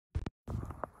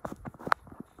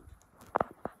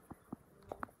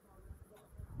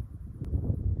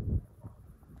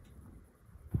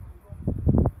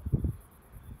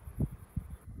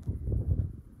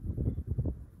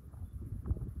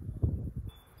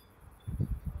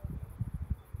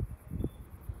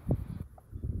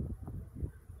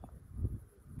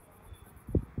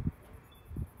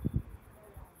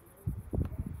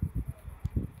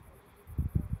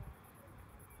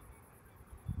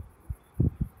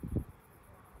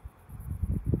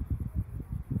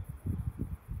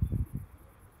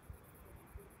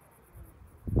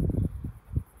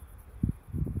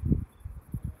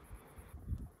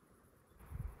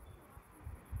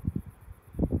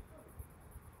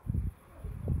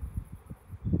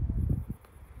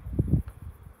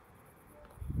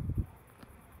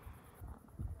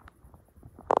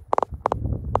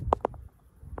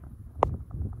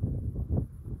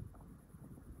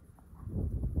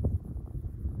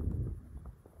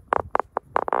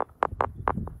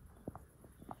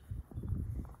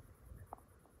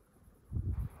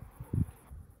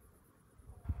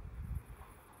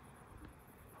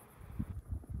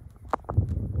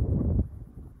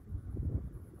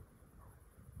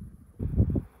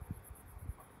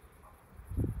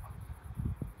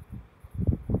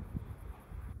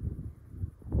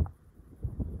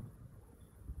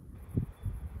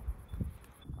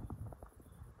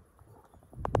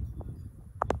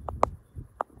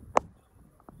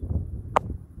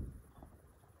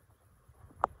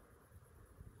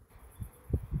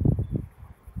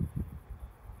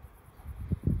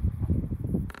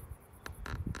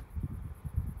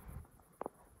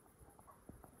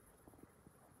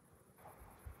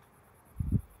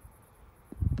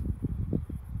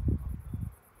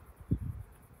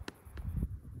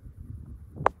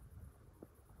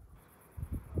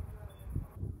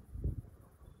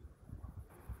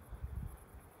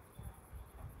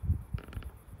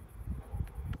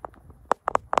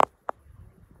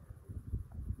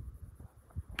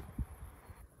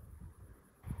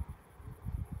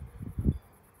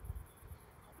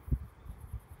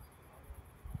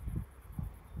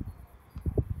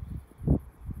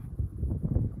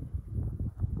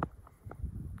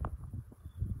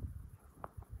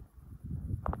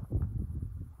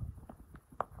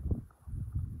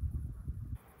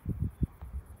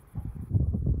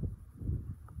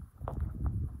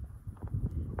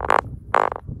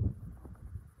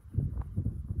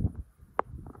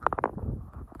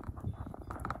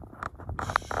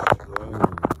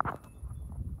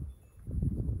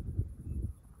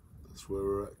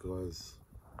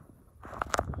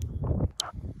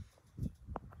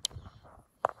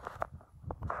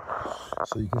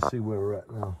So you can see where we're at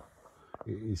now.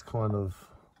 It is kind of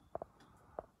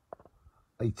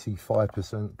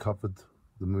 85% covered.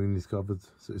 The moon is covered,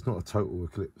 so it's not a total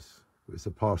eclipse, but it's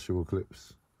a partial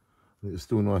eclipse. And it's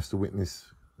still nice to witness,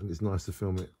 and it's nice to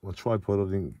film it. My tripod,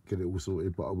 I didn't get it all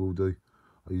sorted, but I will do.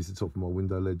 I used the top of my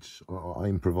window ledge. I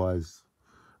improvised,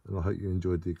 and I hope you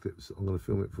enjoyed the eclipse. I'm going to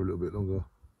film it for a little bit longer,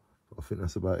 but I think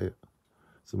that's about it.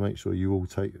 So make sure you all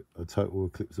take a total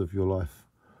eclipse of your life,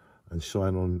 and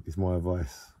shine on is my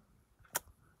advice.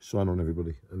 Shine on,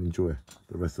 everybody, and enjoy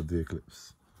the rest of the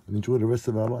eclipse, and enjoy the rest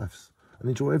of our lives, and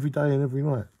enjoy every day and every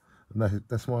night. And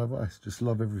that's my advice. Just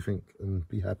love everything and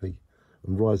be happy,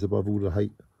 and rise above all the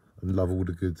hate and love all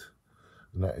the good.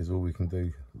 And that is all we can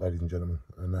do, ladies and gentlemen.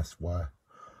 And that's why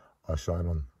I shine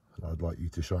on, and I'd like you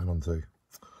to shine on too.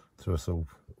 To us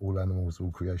all animals,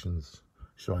 all creations,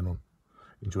 shine on.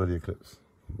 Enjoy the eclipse.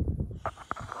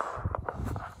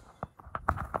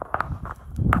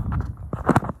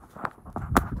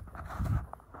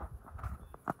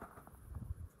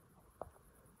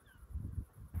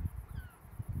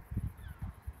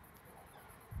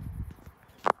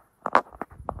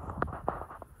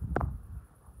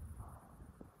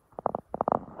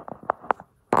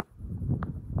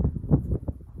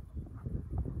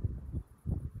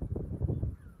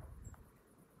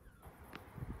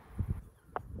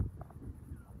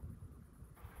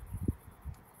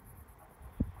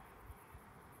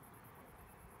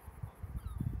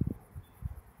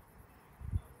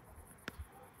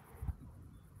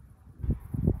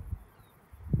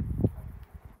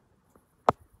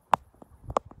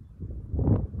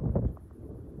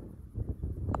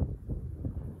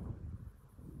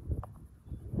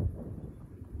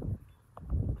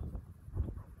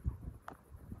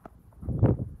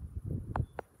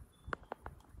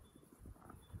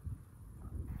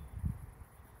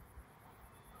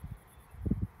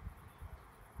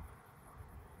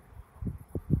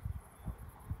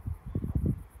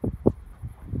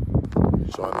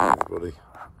 Shine on, everybody.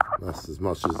 That's as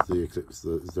much as the eclipse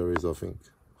as there is, I think.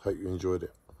 Hope you enjoyed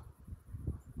it.